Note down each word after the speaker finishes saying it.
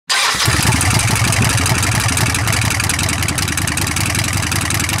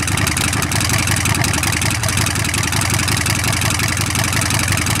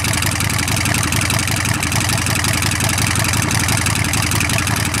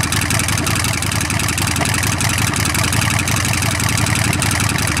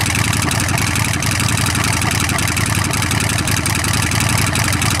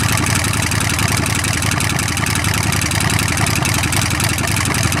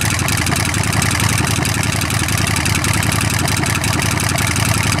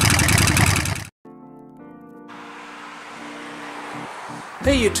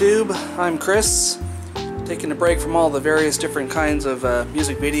Hey YouTube, I'm Chris, taking a break from all the various different kinds of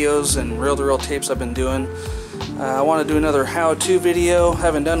music videos and reel-to-reel tapes I've been doing. I want to do another how-to video.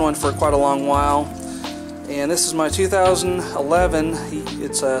 Haven't done one for quite a long while. And this is my 2011,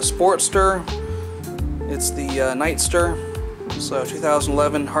 it's a Sportster, it's the Nightster, so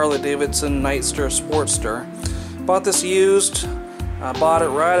 2011 Harley Davidson Nightster Sportster. Bought this used, bought it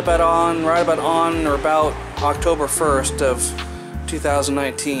right about on or about October 1st of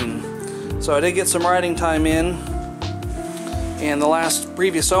 2019. So I did get some riding time in, and the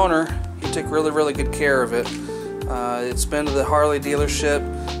previous owner, he took really good care of it. It's been to the Harley dealership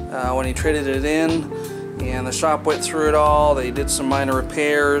when he traded it in, and the shop went through it all. They did some minor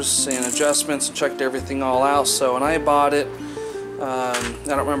repairs and adjustments and checked everything all out. So when I bought it, I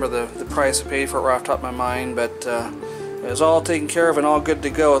don't remember the price I paid for it right off the top of my mind, but it was all taken care of and all good to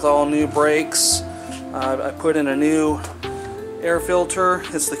go with all new brakes. I put in a new air filter.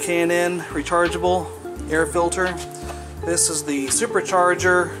 It's the K&N rechargeable air filter. This is the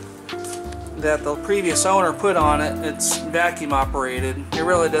supercharger that the previous owner put on it. It's vacuum operated. It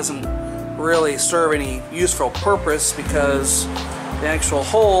really doesn't really serve any useful purpose because the actual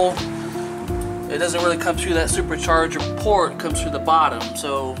hole, it doesn't really come through that supercharger port, it comes through the bottom,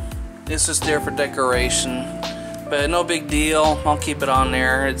 so it's just there for decoration. But no big deal, I'll keep it on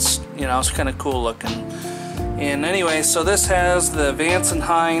there. It's, you know, it's kind of cool looking. And anyway, so this has the Vance &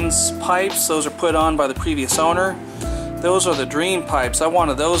 Hines pipes. Those are put on by the previous owner. Those are the Dream pipes. I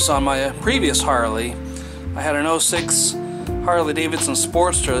wanted those on my previous Harley. I had an 06 Harley Davidson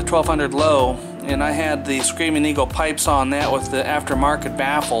Sportster, the 1200 low, and I had the Screaming Eagle pipes on that with the aftermarket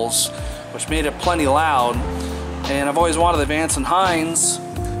baffles, which made it plenty loud. And I've always wanted the Vance & Hines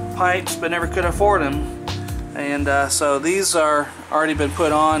pipes, but never could afford them. And so these are already been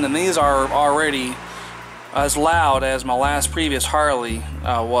put on, and these are already as loud as my previous Harley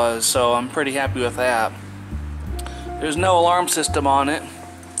was, so I'm pretty happy with that. There's no alarm system on it,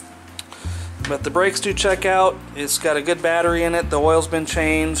 but the brakes do check out. It's got a good battery in it. The oil's been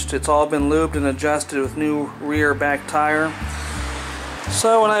changed. It's all been lubed and adjusted with new rear back tire.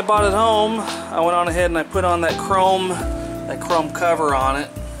 So when I bought it home, I went on ahead and I put on that chrome cover on it.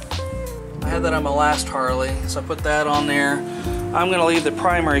 I had that on my last Harley, so I put that on there. I'm going to leave the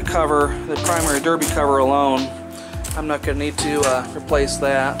primary cover, the primary derby cover alone. I'm not going to need to replace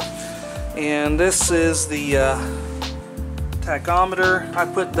that. And this is the tachometer. I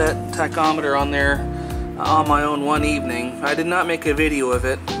put that tachometer on there on my own one evening. I did not make a video of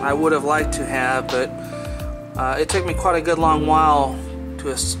it. I would have liked to have, but it took me quite a good long while to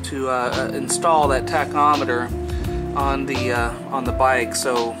install that tachometer on the bike.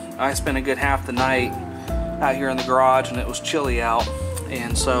 So I spent a good half the night out here in the garage, and it was chilly out,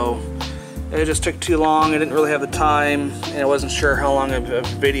 and so it just took too long. I didn't really have the time, and I wasn't sure how long a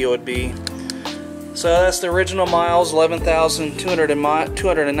video would be. So that's the original miles,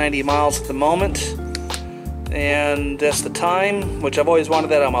 11,290 miles at the moment, and that's the time, which I've always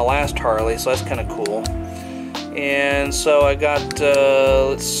wanted that on my last Harley, so that's kind of cool. And so I got,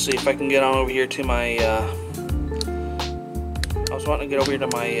 let's see if I can get on over here to my, I was wanting to get over here to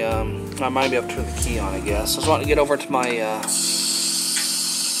my, I might be able to turn the key on, I guess. I was wanting to get over to my, I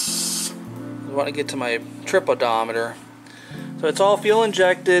want to get to my trip odometer. So it's all fuel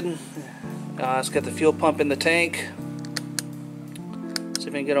injected. It's got the fuel pump in the tank. See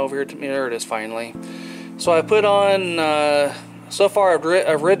if I can get over here to me. There it is finally. So I put on, so far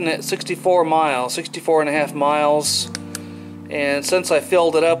I've ridden it 64 miles, 64 and a half miles. And since I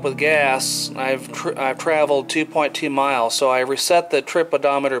filled it up with gas, I've traveled 2.2 miles. So I reset the trip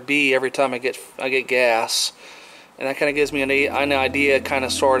odometer B every time I get gas, and that kind of gives me an idea, kind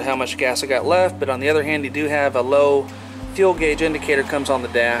of sort of how much gas I got left. But on the other hand, you do have a low fuel gauge indicator comes on the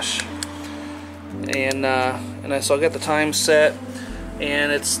dash, and so I got the time set,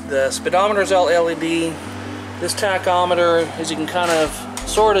 and it's the speedometer's LED. This tachometer, as you can kind of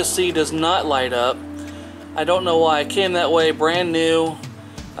sort of see, does not light up. I don't know why. It came that way, brand new.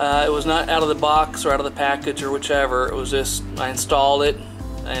 It was not out of the box or out of the package or whichever. It was just, I installed it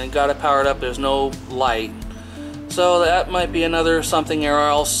and got it powered up. There's no light. So that might be another something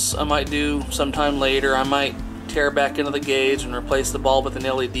else I might do sometime later. I might tear back into the gauge and replace the bulb with an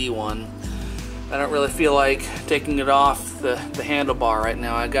LED one. I don't really feel like taking it off the handlebar right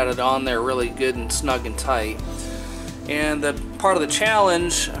now. I got it on there really good and snug and tight. And the part of the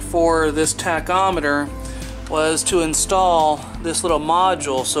challenge for this tachometer was to install this little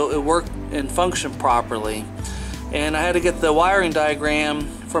module so it worked and functioned properly. And I had to get the wiring diagram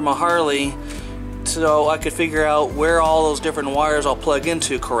from a Harley so I could figure out where all those different wires I'll plug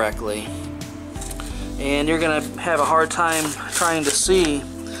into correctly. And you're gonna have a hard time trying to see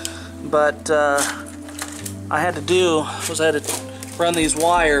but I had to run these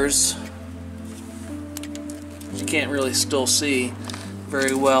wires. You can't really still see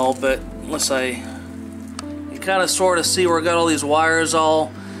very well, but you kind of sort of see where I got all these wires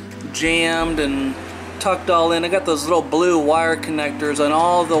all jammed and tucked all in. I got those little blue wire connectors on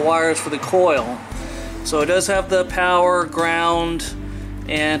all of the wires for the coil. So it does have the power, ground,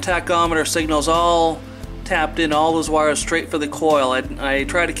 and tachometer signals all tapped in, all those wires straight for the coil. I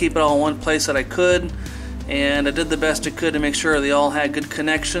tried to keep it all in one place that I could, and I did the best I could to make sure they all had good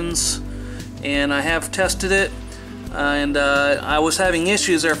connections. And I have tested it, and I was having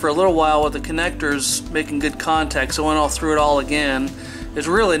issues there for a little while with the connectors making good contact, so I went all through it all again. There's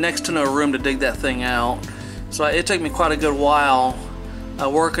really next to no room to dig that thing out, so it took me quite a good while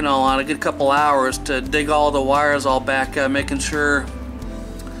working on it, a good couple hours to dig all the wires all back, making sure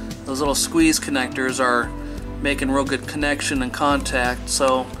those little squeeze connectors are making real good connection and contact.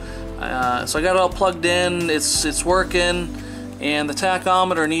 So I got it all plugged in, it's working, and the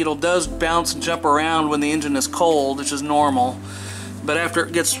tachometer needle does bounce and jump around when the engine is cold, which is normal, but after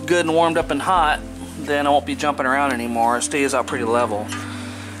it gets good and warmed up and hot, then it won't be jumping around anymore. It stays out pretty level.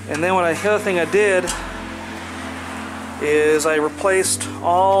 And then the other thing I did is I replaced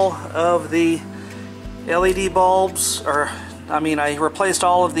all of the LED bulbs, I replaced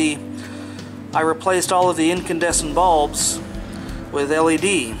all of the incandescent bulbs with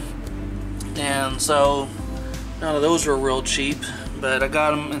LED, and so none of those were real cheap, but I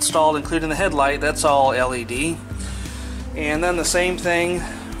got them installed, including the headlight. That's all LED. And then the same thing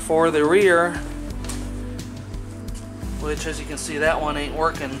for the rear, which, as you can see, that one ain't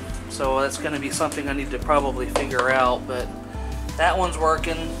working, so that's going to be something I need to probably figure out, but that one's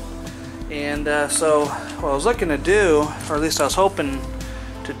working. And so what I was looking to do, or at least I was hoping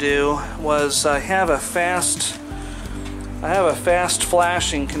to do, was I have a fast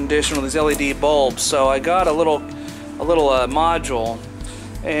flashing condition with these LED bulbs. So I got a little module,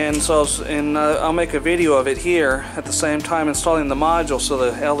 and so I'll make a video of it here at the same time installing the module, so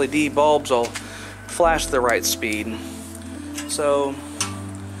the LED bulbs will flash the right speed. So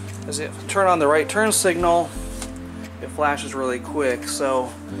as I turn on the right turn signal, it flashes really quick. So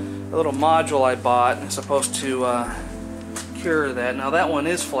the little module I bought is supposed to cure that. Now that one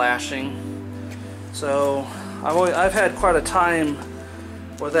is flashing, so I've had quite a time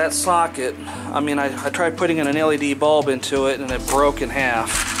with that socket. I tried putting in an LED bulb into it and it broke in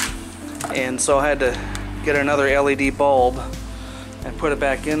half, and so I had to get another LED bulb and put it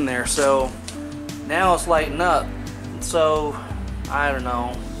back in there. So now it's lighting up. So I don't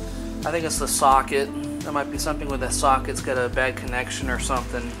know, I think it's the socket. There might be something with that socket. It's got a bad connection or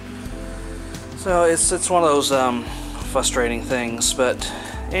something. So it's one of those frustrating things. But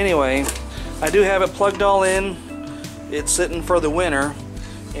anyway, I do have it plugged all in. It's sitting for the winter,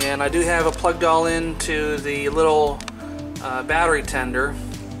 and I do have it plugged all into the little battery tender.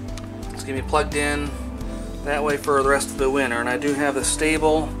 It's gonna be plugged in that way for the rest of the winter. And I do have the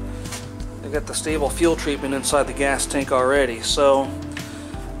stable. I got the stable fuel treatment inside the gas tank already. So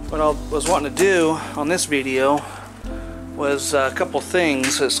what I was wanting to do on this video was a couple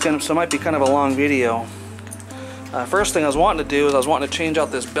things. So it might be kind of a long video. First thing I was wanting to do is I was wanting to change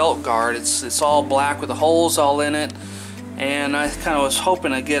out this belt guard. It's all black with the holes all in it, and I kind of was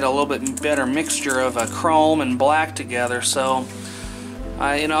hoping to get a little bit better mixture of chrome and black together. So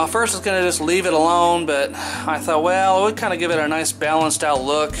at first I was going to just leave it alone, but I thought, well, it would kind of give it a nice balanced out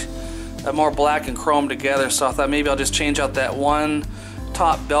look, more black and chrome together. So I thought maybe I'll just change out that one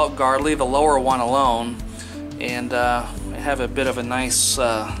top belt guard, leave the lower one alone, and have a bit of a nice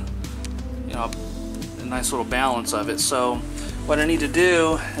nice little balance of it. So what I need to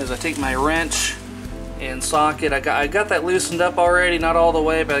do is I take my wrench and socket. I got that loosened up already, not all the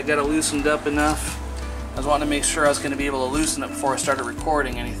way, but I got it loosened up enough. I was wanting to make sure I was going to be able to loosen it before I started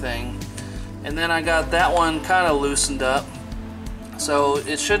recording anything. And then I got that one kind of loosened up, so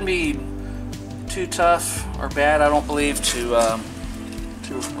it shouldn't be too tough or bad, I don't believe, to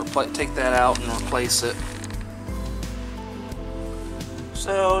take that out and replace it.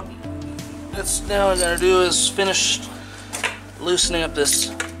 So now what I'm going to do is finish loosening up this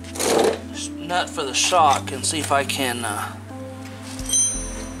nut for the shock and see if I can at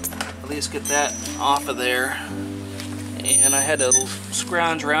least get that off of there. And I had to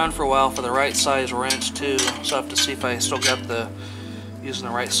scrounge around for a while for the right size wrench too, so I have to see if I still got using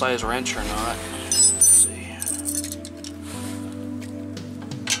the right size wrench or not. Let's see.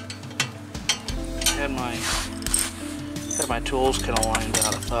 Had my tools kind of lined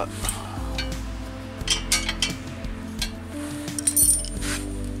out, I thought.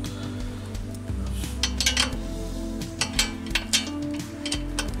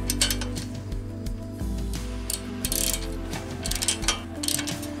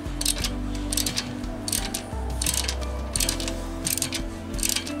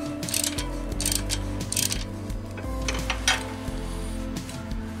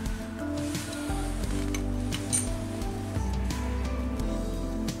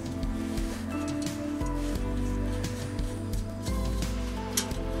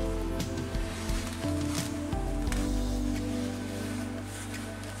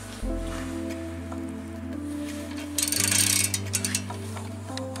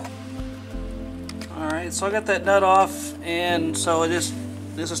 Alright, so I got that nut off, and so this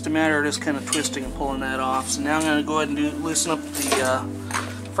is just a matter of just kind of twisting and pulling that off. So now I'm going to go ahead and loosen up the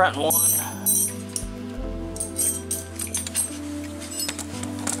front one.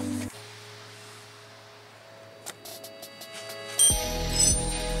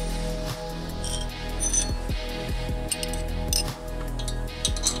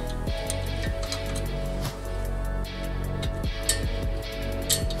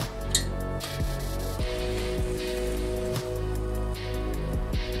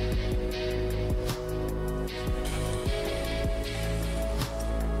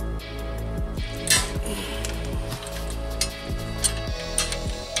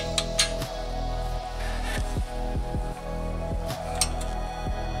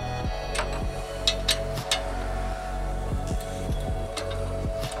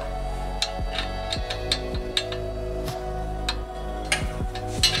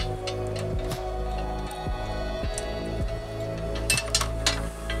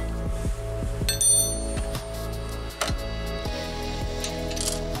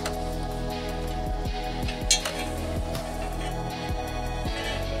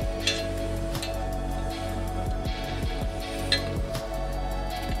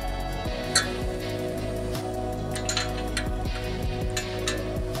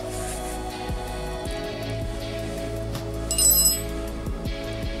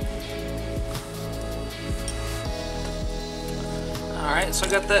 Alright, so I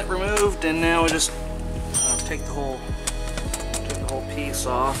got that removed, and now we just take the whole piece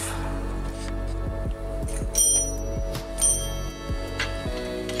off.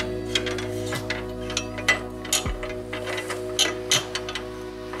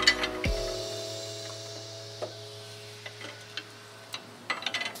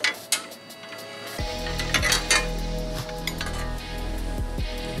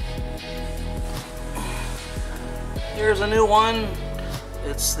 Here's a new one.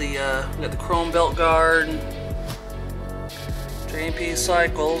 It's the we got the chrome belt guard, JMP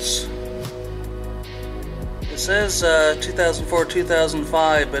cycles. It says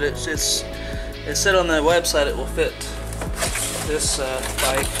 2004-2005, but it said on the website it will fit this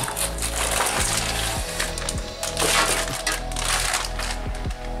bike.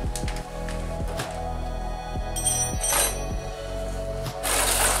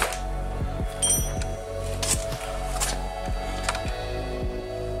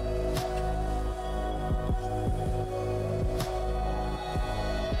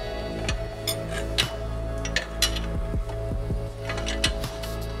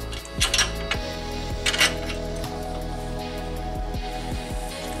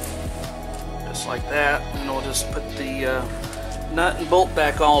 Like that, and we'll just put the nut and bolt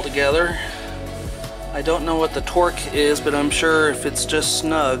back all together. I don't know what the torque is, but I'm sure if it's just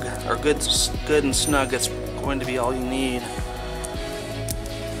snug, or good and snug, it's going to be all you need.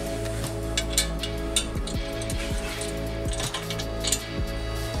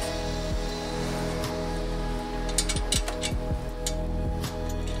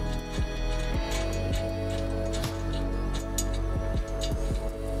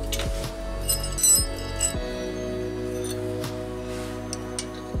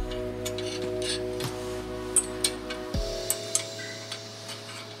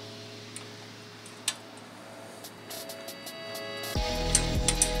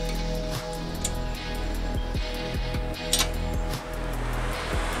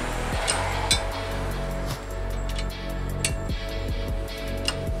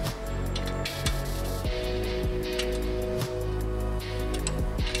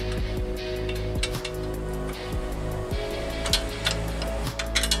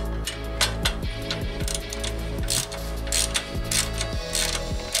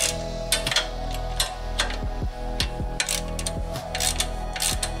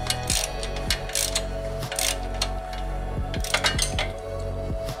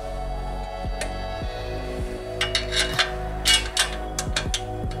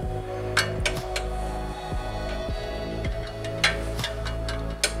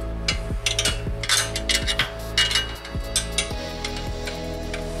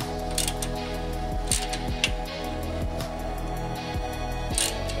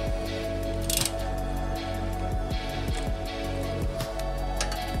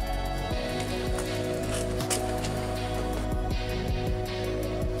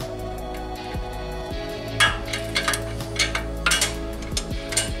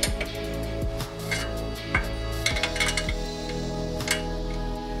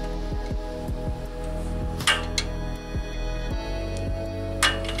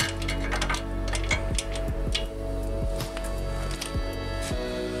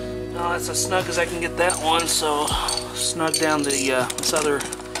 That's as snug as I can get that one, so snug down the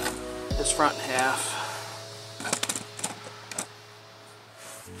this front half.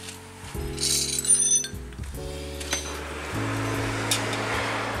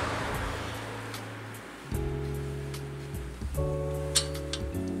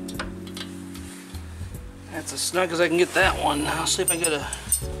 That's as snug as I can get that one. I'll see if I can get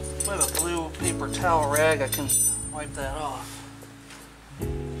I have a blue paper towel rag. I can wipe that off.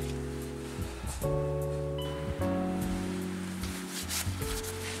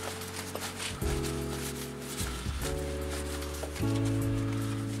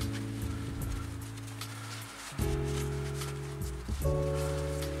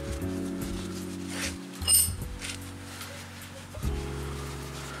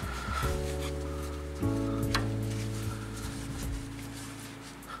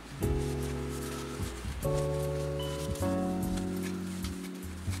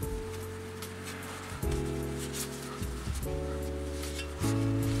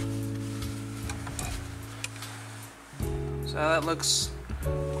 So that looks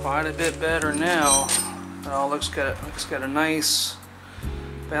quite a bit better now. It all looks got a nice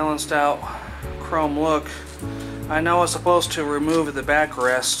balanced out chrome look. I know I was supposed to remove the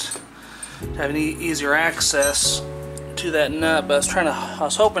backrest to have an easier access to that nut, but I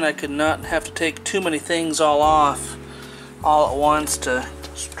was hoping I could not have to take too many things all off all at once to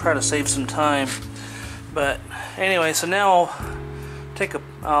try to save some time. But anyway, so now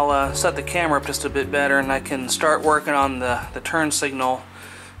I'll set the camera up just a bit better, and I can start working on the turn signal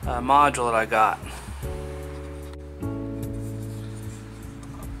module that I got.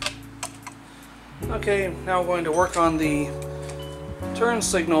 Okay, now I'm going to work on the turn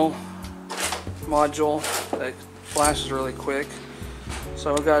signal module that flashes really quick.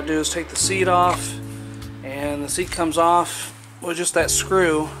 So what I've got to do is take the seat off, and the seat comes off with just that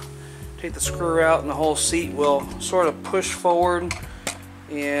screw. Take the screw out and the whole seat will sort of push forward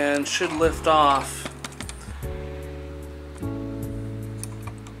and should lift off.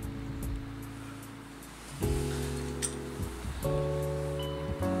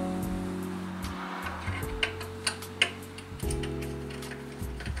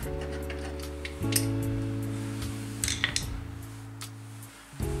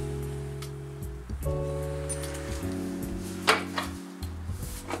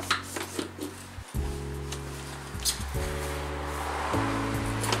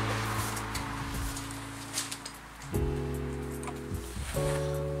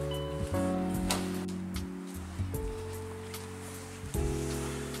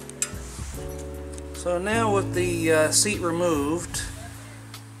 So now with the seat removed,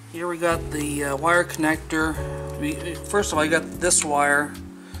 here we got the wire connector. First of all, you got this wire.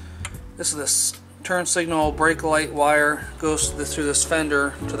 This is this turn signal brake light wire, goes through this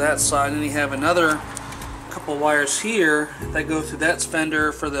fender to that side, and you have another couple wires here that go through that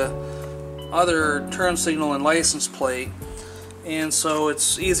fender for the other turn signal and license plate. And so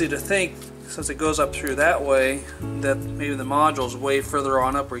it's easy to think, since it goes up through that way, that maybe the module's way further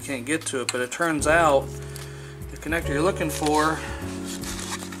on up where you can't get to it, but it turns out the connector you're looking for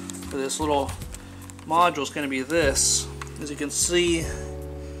this little module is going to be this. As you can see,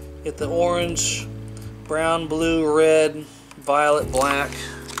 get the orange, brown, blue, red, violet, black,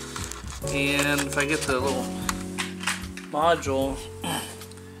 and if I get the little module,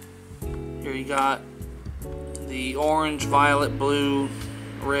 here you got the orange, violet, blue,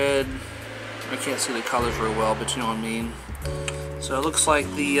 red. I can't see the colors very well, but you know what I mean. So it looks like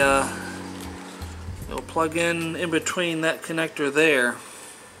it'll plug in between that connector there.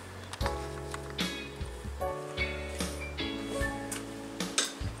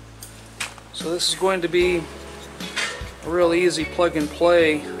 So this is going to be a real easy plug and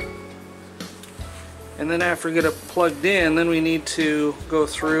play. And then after we get it plugged in, then we need to go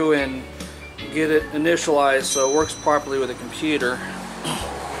through and get it initialized so it works properly with the computer.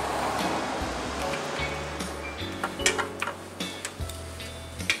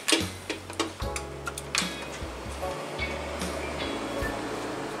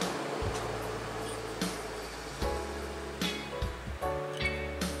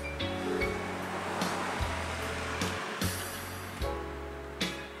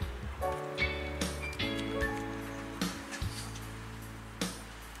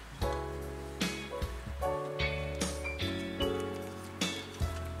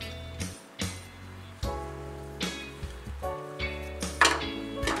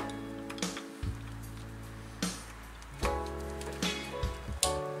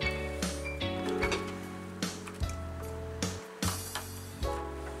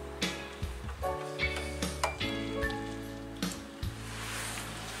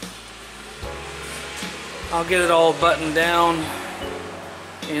 I'll get it all buttoned down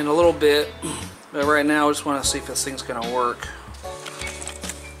in a little bit, but right now I just want to see if this thing's going to work.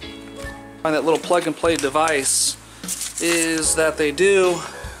 Find that little plug and play device is that they do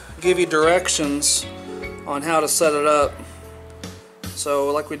give you directions on how to set it up.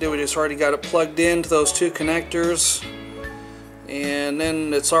 So like we did, we just already got it plugged into those two connectors, and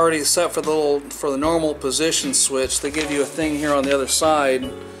then it's already set for the normal position switch. They give you a thing here on the other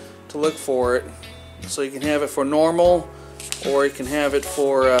side to look for it, so you can have it for normal or you can have it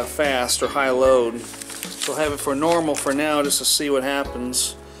for fast or high load. So I'll have it for normal for now just to see what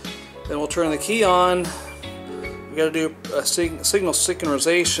happens. Then we'll turn the key on. We got to do a signal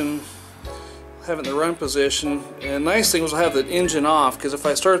synchronization, have it in the run position. And the nice thing was I have the engine off, because if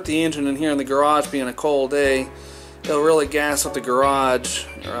I start the engine in here in the garage being a cold day, it'll really gas up the garage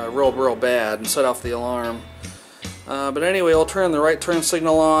real bad and set off the alarm. But anyway, we'll turn the right turn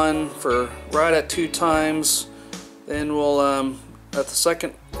signal on for right at 2 times. Then we'll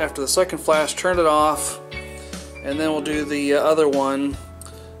after the second flash, turn it off, and then we'll do the other one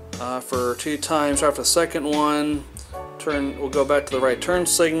for 2 times. After the second one, we'll go back to the right turn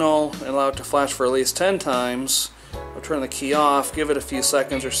signal and allow it to flash for at least 10 times. We'll turn the key off, give it a few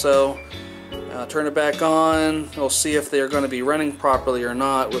seconds or so, turn it back on. We'll see if they're going to be running properly or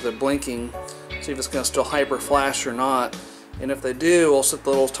not with it blinking, see if it's going to still hyper flash or not. And if they do, we'll set the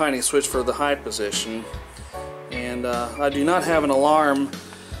little tiny switch for the high position. And I do not have an alarm,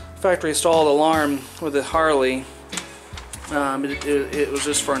 factory installed alarm with the Harley. It was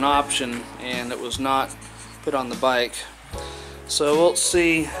just for an option, and it was not put on the bike. So we'll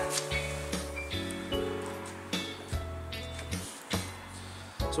see.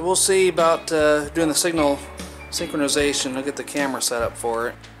 So we'll see about doing the signal synchronization. I'll get the camera set up for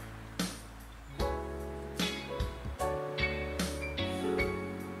it.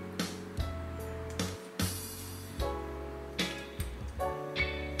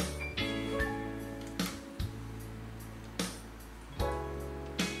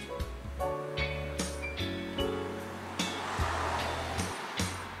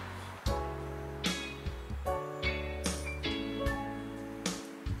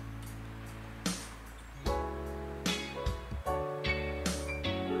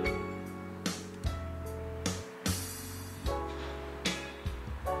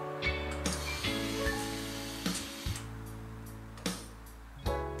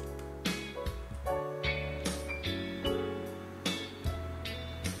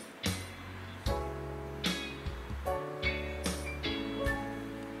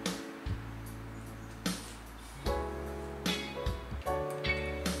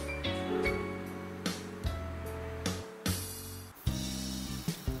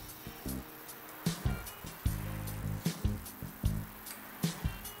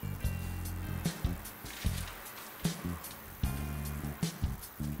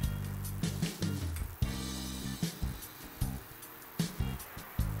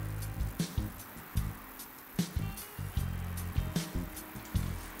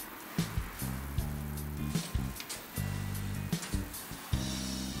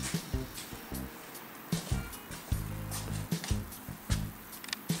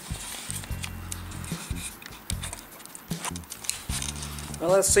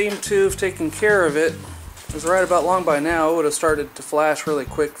 Well, that seemed to have taken care of it. It was right about long by now. It would have started to flash really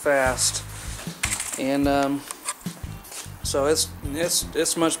quick, fast, and so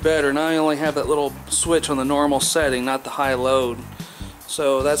it's much better. Now I only have that little switch on the normal setting, not the high load.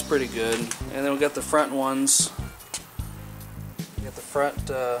 So that's pretty good. And then we got the front ones. We got the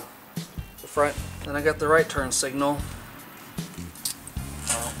front, and I got the right turn signal.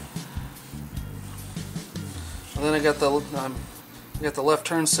 And then I got the left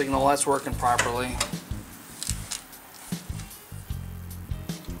turn signal. That's working properly.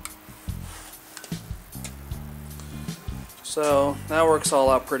 So that works all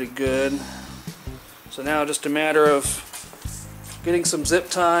out pretty good. So now just a matter of getting some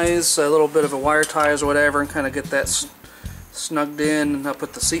zip ties, a little bit of a wire ties or whatever, and kind of get that snugged in, and I'll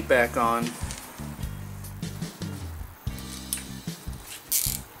put the seat back on.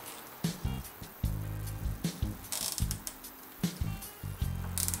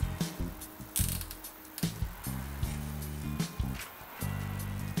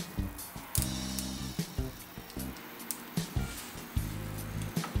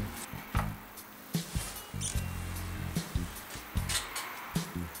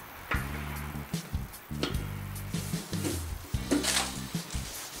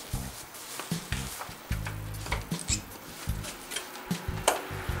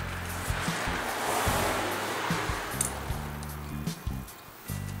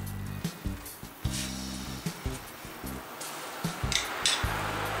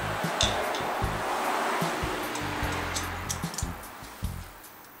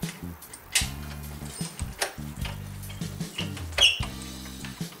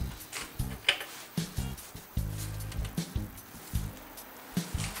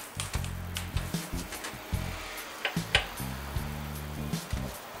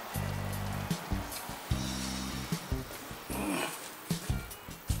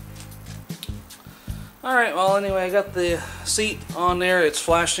 Alright, well anyway, I got the seat on there. It's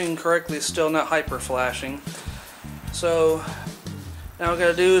flashing correctly, still not hyper flashing. So now what I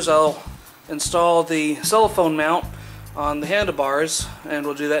gotta do is I'll install the cell phone mount on the handlebars, and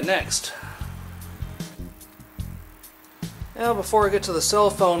we'll do that next. Now before I get to the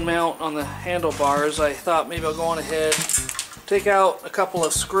cell phone mount on the handlebars, I thought maybe I'll go on ahead, take out a couple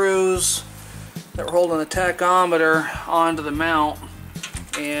of screws that were holding the tachometer onto the mount,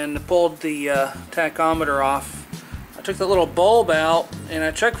 and pulled the tachometer off. I took the little bulb out and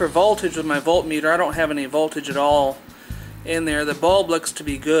I checked for voltage with my voltmeter. I don't have any voltage at all in there. The bulb looks to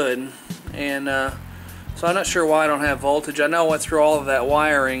be good, and so I'm not sure why I don't have voltage. I know I went through all of that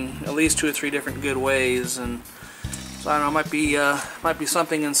wiring at least 2 or 3 different good ways, and so I don't know, might be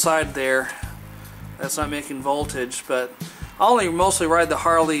something inside there that's not making voltage. But I only mostly ride the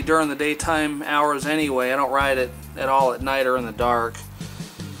Harley during the daytime hours anyway. I don't ride it at all at night or in the dark.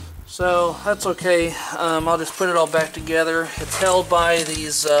 So that's okay. I'll just put it all back together. It's held by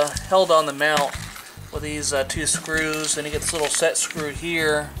these, held on the mount with these 2 screws, and you get this little set screw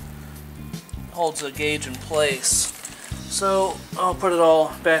here, holds the gauge in place. So I'll put it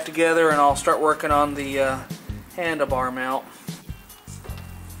all back together and I'll start working on the handlebar mount.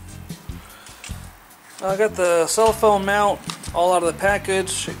 I got the cell phone mount all out of the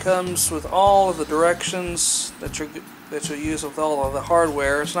package. It comes with all of the directions that you'll use with all of the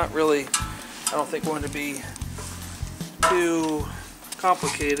hardware. It's not really, I don't think, going to be too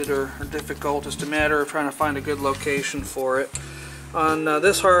complicated or difficult. Just a matter of trying to find a good location for it. On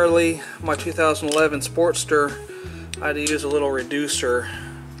this Harley, my 2011 Sportster, I had to use a little reducer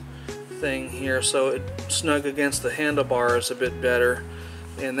thing here so it snug against the handlebars a bit better,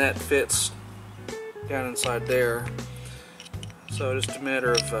 and that fits down inside there. So just a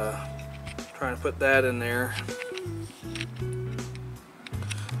matter of trying to put that in there.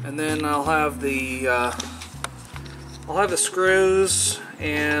 And then I'll have the screws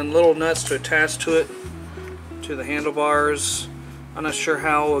and little nuts to attach to it, to the handlebars. I'm not sure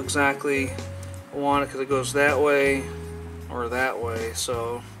how exactly I want it, because it goes that way or that way.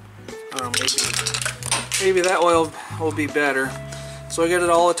 So I don't know, maybe that way will be better. So I get it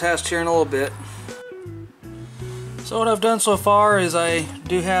all attached here in a little bit. So what I've done so far is I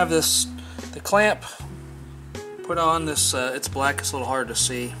do have the clamp put on this, it's black, it's a little hard to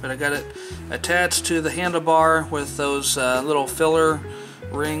see, but I got it attached to the handlebar with those little filler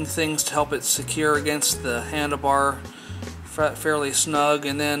ring things to help it secure against the handlebar fairly snug.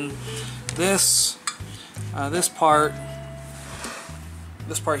 And then this part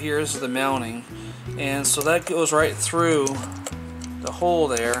here is the mounting, and so that goes right through the hole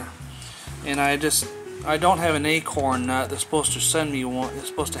there. And I don't have an acorn nut. They're supposed to send me one. They're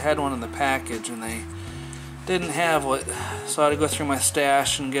supposed to have one in the package, and they didn't have it, so I had to go through my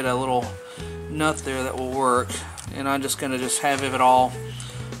stash and get a little nut there that will work. And I'm just gonna have it all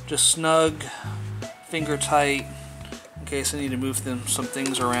just snug, finger tight, in case I need to move some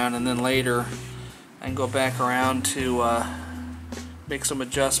things around, and then later I can go back around to make some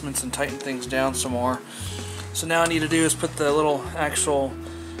adjustments and tighten things down some more. So now I need to do is put the little actual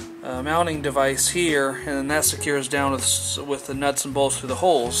mounting device here, and then that secures down with the nuts and bolts through the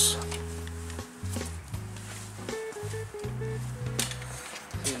holes.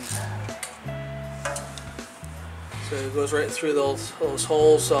 So it goes right through those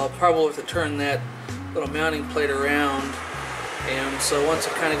holes. So I'll probably have to turn that little mounting plate around, and so once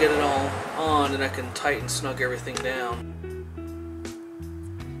I kind of get it all on, then I can tighten, snug everything down.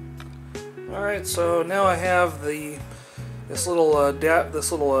 Alright, so now I have this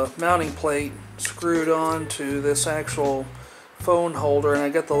little mounting plate screwed on to this actual phone holder, and I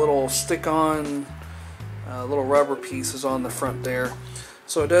got the little stick-on little rubber pieces on the front there.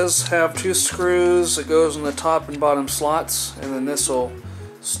 So it does have 2 screws. It goes in the top and bottom slots, and then this will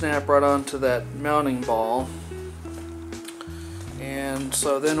snap right onto that mounting ball. And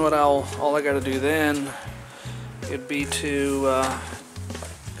so then all I got to do then would be to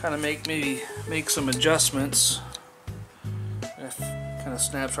kind of make some adjustments. It kind of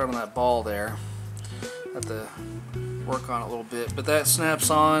snaps right on that ball there. Have to work on it a little bit, but that snaps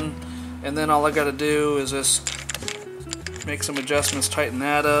on, and then all I got to do is just make some adjustments, tighten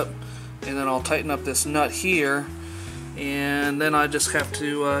that up, and then I'll tighten up this nut here, and then I just have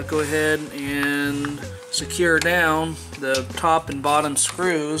to go ahead and secure down the top and bottom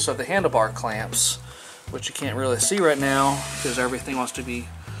screws of the handlebar clamps, which you can't really see right now because everything wants to be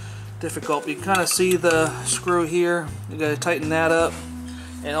difficult. But you can kind of see the screw here. You got to tighten that up,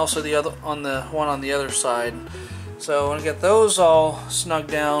 and also the other on the one on the other side. So when I get those all snug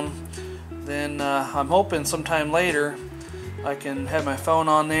down, then I'm hoping sometime later I can have my phone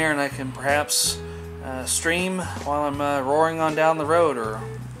on there, and I can perhaps stream while I'm roaring on down the road or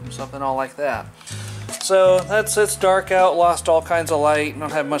something all like that. So it's dark out, lost all kinds of light,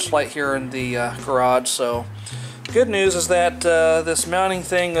 don't have much light here in the garage. So good news is that this mounting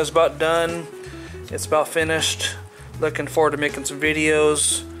thing is about done. It's about finished. Looking forward to making some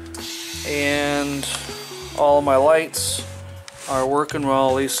videos, and all of my lights are working well,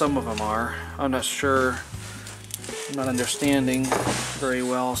 at least some of them are. I'm not sure, I'm not understanding very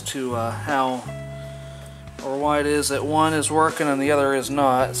well as to how or why it is that one is working and the other is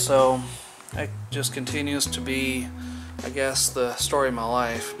not. So it just continues to be, I guess, the story of my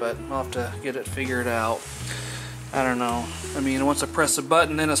life, but I'll have to get it figured out. I don't know. I mean, once I press a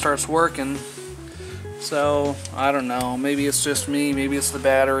button, then it starts working. So I don't know. Maybe it's just me. Maybe it's the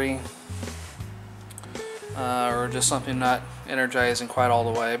battery, or just something not energizing quite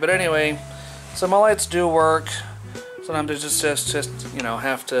all the way. But anyway, so my lights do work. Sometimes I just you know,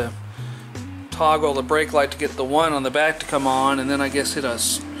 have to toggle the brake light to get the one on the back to come on, and then I guess hit a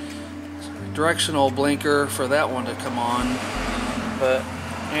directional blinker for that one to come on. But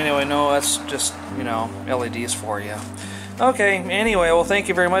anyway, no, that's just, you know, LEDs for you. Okay, anyway, well, thank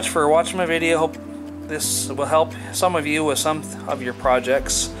you very much for watching my video. Hope this will help some of you with some of your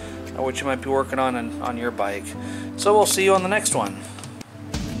projects, which you might be working on your bike. So we'll see you on the next one.